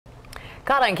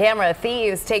Caught on camera,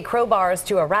 thieves take crowbars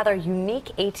to a rather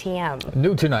unique ATM.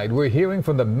 New tonight, we're hearing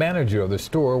from the manager of the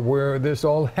store where this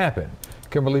all happened.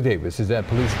 Kimberly Davis is at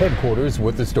police headquarters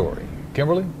with the story.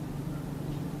 Kimberly?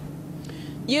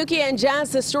 Yuki and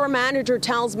Jess, the store manager,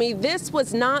 tells me this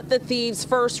was not the thieves'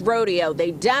 first rodeo. They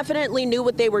definitely knew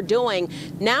what they were doing.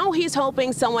 Now he's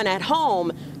hoping someone at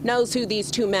home knows who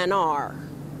these two men are.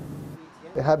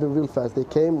 It happened real fast. They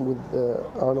came with,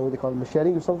 I don't know what they call it, machete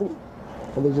or something,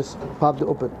 and they just popped it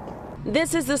open.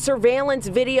 This is the surveillance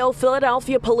video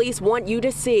Philadelphia police want you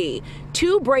to see.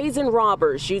 Two brazen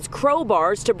robbers used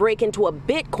crowbars to break into a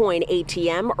Bitcoin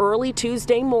ATM early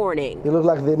Tuesday morning. It looked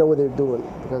like they know what they're doing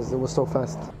because it was so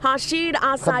fast. Hashid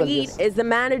Asaid is the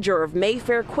manager of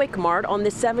Mayfair Quick Mart on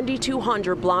the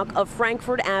 7200 block of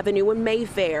Frankfurt Avenue in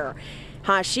Mayfair.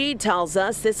 Hashid tells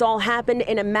us this all happened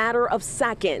in a matter of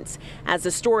seconds. As the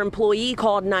store employee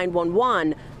called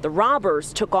 911, the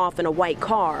robbers took off in a white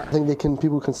car. I think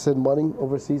people can send money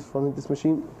overseas from this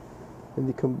machine, and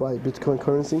they can buy Bitcoin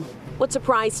currency. What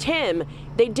surprised him,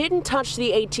 they didn't touch the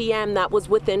ATM that was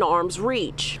within arm's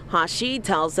reach. Hashid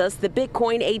tells us the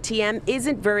Bitcoin ATM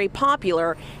isn't very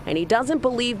popular, and he doesn't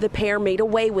believe the pair made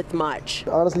away with much.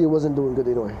 Honestly, it wasn't doing good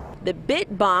anyway. The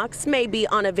Bit box may be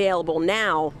unavailable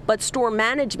now, but store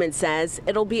management says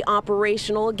it'll be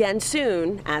operational again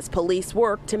soon as police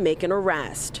work to make an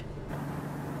arrest.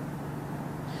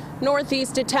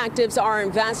 Northeast detectives are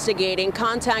investigating.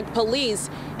 Contact police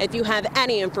if you have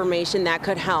any information that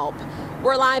could help.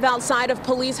 We're live outside of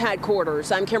police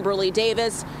headquarters. I'm Kimberly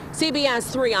Davis,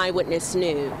 CBS 3 Eyewitness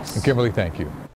News. Kimberly, thank you.